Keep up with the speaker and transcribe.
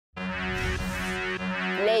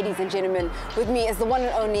Ladies and gentlemen, with me is the one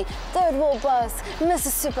and only third world boss, Mr.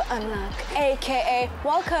 Super Unluck, aka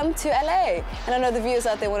welcome to LA. And I know the viewers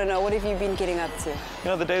out there want to know, what have you been getting up to? You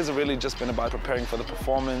know, the days have really just been about preparing for the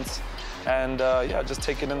performance and yeah, just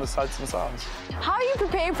taking in the sights and sounds. How are you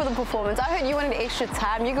preparing for the performance? I heard you wanted extra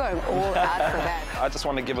time. You're going all out for that. I just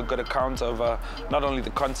want to give a good account of not only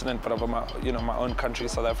the continent, but of my, my own country,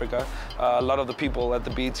 South Africa. A lot of the people at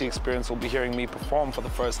the BET Experience will be hearing me perform for the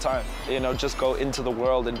first time. You know, just go into the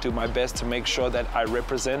world and do my best to make sure that I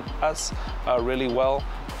represent us really well.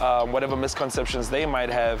 Whatever misconceptions they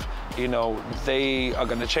might have, you know, they are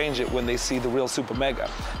going to change it when they see the real Super Mega,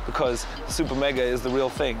 because the Super Mega is the real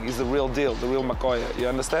thing. He's the real deal, the real Makoya. You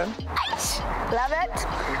understand? Love it.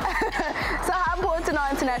 So how important are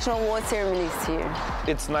international award ceremonies to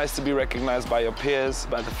you? It's nice to be recognized by your peers,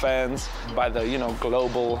 by the fans, by the,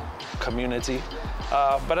 global community.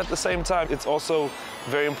 But at the same time, it's also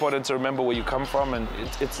very important to remember where you come from, and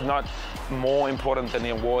it's not more important than the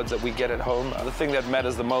awards that we get at home. The thing that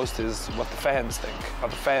matters the most is what the fans think. Are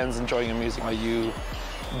the fans enjoying your music? Are you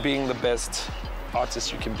being the best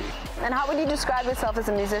artist you can be? And how would you describe yourself as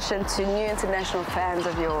a musician to new international fans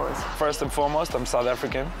of yours? First and foremost, I'm South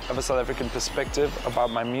African. I have a South African perspective about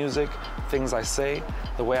my music, things I say,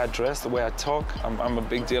 the way I dress, the way I talk. I'm a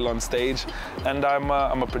big deal on stage. And I'm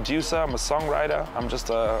a producer, I'm a songwriter. I'm just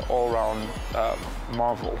an all-round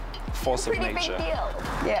marvel, force of nature. Pretty big deal.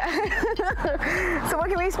 Yeah. So what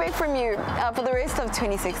can we expect from you for the rest of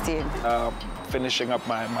 2016? Finishing up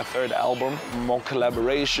my third album, more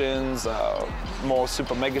collaborations, more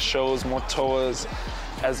Super Mega shows, more tours.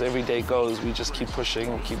 As every day goes, we just keep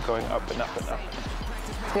pushing, we keep going up and up and up.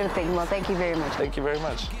 Good thing. Well, thank you very much. Thank you very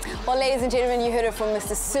much. Well, ladies and gentlemen, you heard it from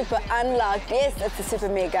Mr. Super Unluck. Yes, it's the Super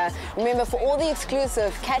Mega. Remember, for all the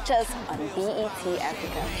exclusive, catch us on BET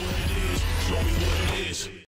Africa.